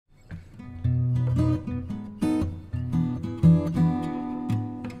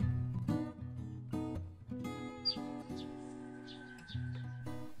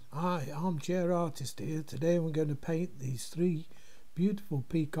Hi, Armchair Artist here. Today we're going to paint these three beautiful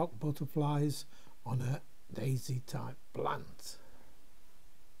peacock butterflies on a daisy type plant.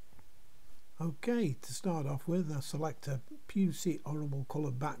 Okay, to start off with, I select a pucy horrible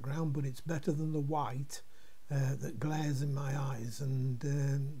coloured background, but it's better than the white that glares in my eyes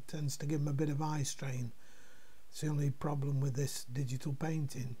and tends to give them a bit of eye strain. It's the only problem with this digital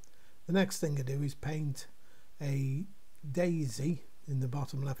painting. The next thing I do is paint a daisy in the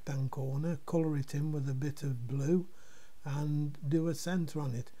bottom left hand corner, colour it in with a bit of blue and do a centre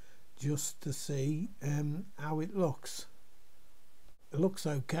on it just to see how it looks. It looks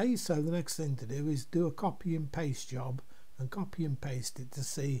okay, so the next thing to do is do a copy and paste job and copy and paste it to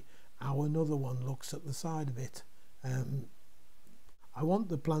see how another one looks at the side of it. I want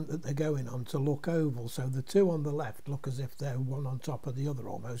the plant that they're going on to look oval, so the two on the left look as if they're one on top of the other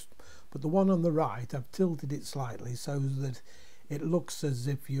almost, but the one on the right I've tilted it slightly so that it looks as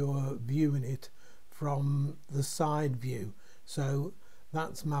if you're viewing it from the side view. So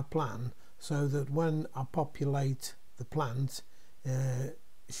that's my plan, so that when I populate the plant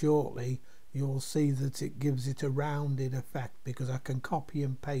shortly, you'll see that it gives it a rounded effect because I can copy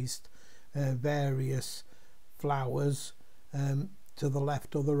and paste various flowers to the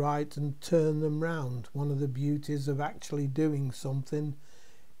left or the right and turn them round. One of the beauties of actually doing something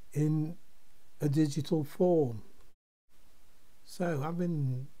in a digital form. So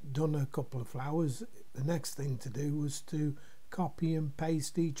having done a couple of flowers, the next thing to do was to copy and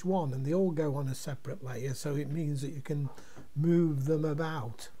paste each one, and they all go on a separate layer, so it means that you can move them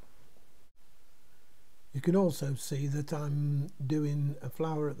about. You can also see that I'm doing a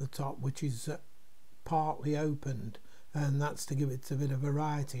flower at the top which is partly opened, and that's to give it a bit of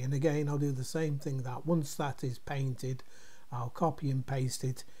variety. And again, I'll do the same thing, that once that is painted I'll copy and paste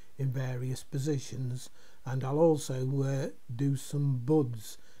it in various positions, and I'll also do some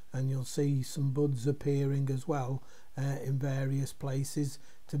buds, and you'll see some buds appearing as well in various places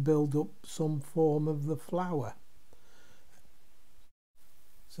to build up some form of the flower.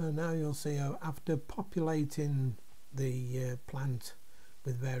 So now you'll see after populating the plant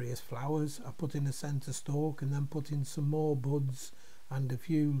with various flowers, I put in a centre stalk and then put in some more buds and a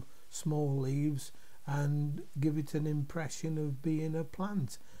few small leaves and give it an impression of being a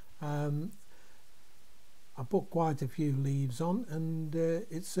plant. I put quite a few leaves on, and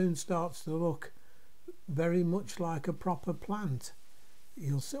it soon starts to look very much like a proper plant.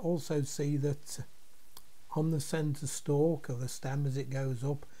 You'll also see that on the centre stalk of the stem as it goes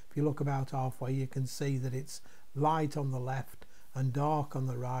up, if you look about halfway, you can see that it's light on the left and dark on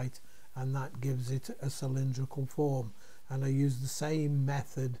the right, and that gives it a cylindrical form. And I use the same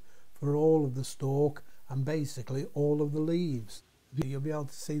method for all of the stalk and basically all of the leaves. You'll be able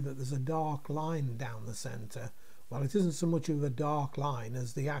to see that there's a dark line down the centre. Well, it isn't so much of a dark line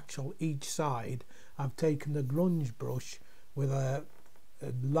as the actual each side. I've taken a grunge brush with a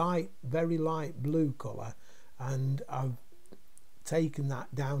light, very light blue colour, and I've taken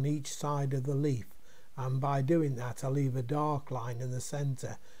that down each side of the leaf, and by doing that I leave a dark line in the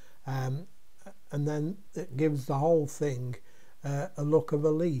centre, and then it gives the whole thing a look of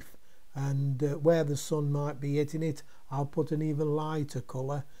a leaf. And where the sun might be hitting it, I'll put an even lighter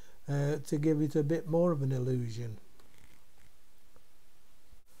colour to give it a bit more of an illusion.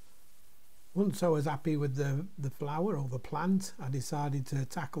 Once I was happy with the flower or the plant, I decided to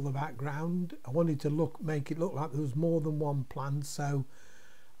tackle the background. I wanted to make it look like there was more than one plant, so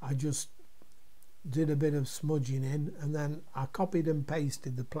I just did a bit of smudging in, and then I copied and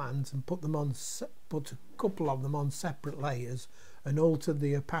pasted the plant and put a couple of them on separate layers and altered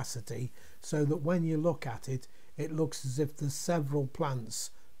the opacity so that when you look at it, it looks as if there's several plants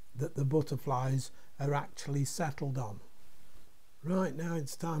that the butterflies are actually settled on. Right, now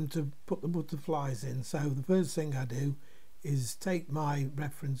it's time to put the butterflies in. So the first thing I do is take my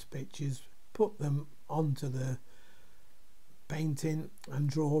reference pictures, put them onto the painting and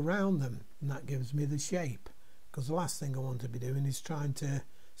draw around them, and that gives me the shape, because the last thing I want to be doing is trying to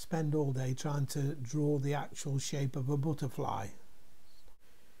spend all day trying to draw the actual shape of a butterfly.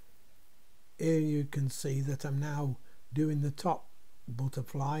 Here you can see that I'm now doing the top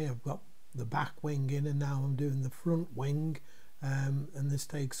butterfly. I've got the back wing in, and now I'm doing the front wing, and this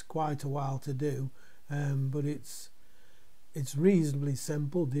takes quite a while to do, but it's reasonably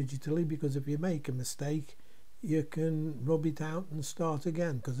simple digitally, because if you make a mistake you can rub it out and start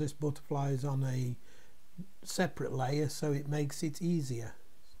again, because this butterfly is on a separate layer, so it makes it easier.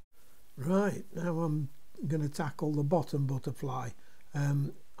 Right, now I'm going to tackle the bottom butterfly.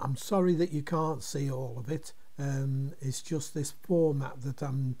 I'm sorry that you can't see all of it. It's just this format that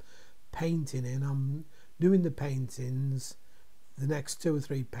I'm painting in. I'm doing the paintings the next 2 or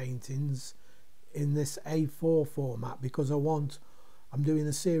 3 paintings in this A4 format, because I'm doing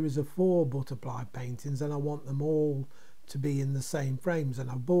a series of 4 butterfly paintings and I want them all to be in the same frames, and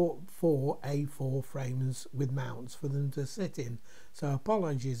I've bought 4 A4 frames with mounts for them to sit in. So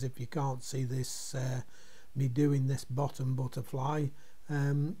apologies if you can't see this, me doing this bottom butterfly,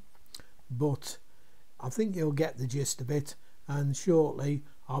 but I think you'll get the gist of it, and shortly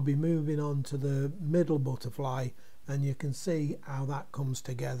I'll be moving on to the middle butterfly, and you can see how that comes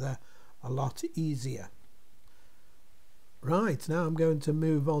together a lot easier. Right, now I'm going to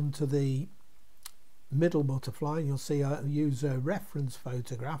move on to the middle butterfly. You'll see I use a reference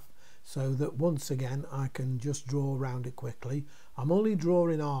photograph so that once again I can just draw around it quickly. I'm only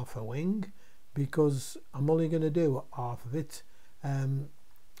drawing half a wing because I'm only going to do half of it.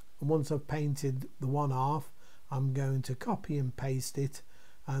 Once I've painted the one half, I'm going to copy and paste it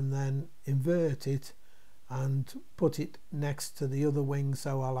and then invert it and put it next to the other wing,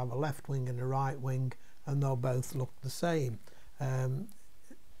 so I'll have a left wing and a right wing and they'll both look the same.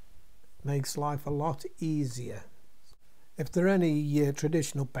 Makes life a lot easier. If there are any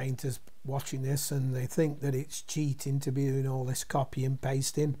traditional painters watching this and they think that it's cheating to be doing all this copy and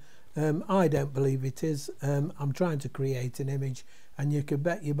pasting, I don't believe it is. I'm trying to create an image, and you could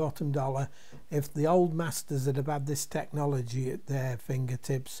bet your bottom dollar if the old masters that have had this technology at their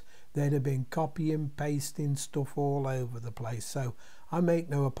fingertips, they'd have been copy and pasting stuff all over the place. So I make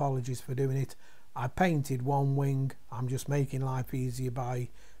no apologies for doing it. I painted one wing, I'm just making life easier by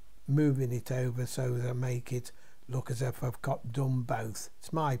moving it over so that I make it look as if I've done both.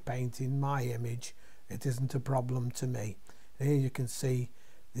 It's my painting, my image, it isn't a problem to me. And here you can see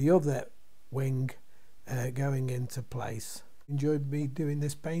the other wing going into place. Enjoyed me doing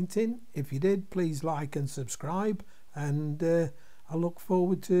this painting? If you did, please like and subscribe, and I look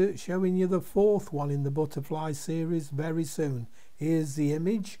forward to showing you the 4th one in the butterfly series very soon. Here's the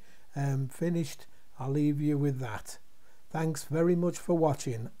image finished. I'll leave you with that. Thanks very much for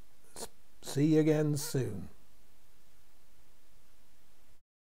watching. See you again soon.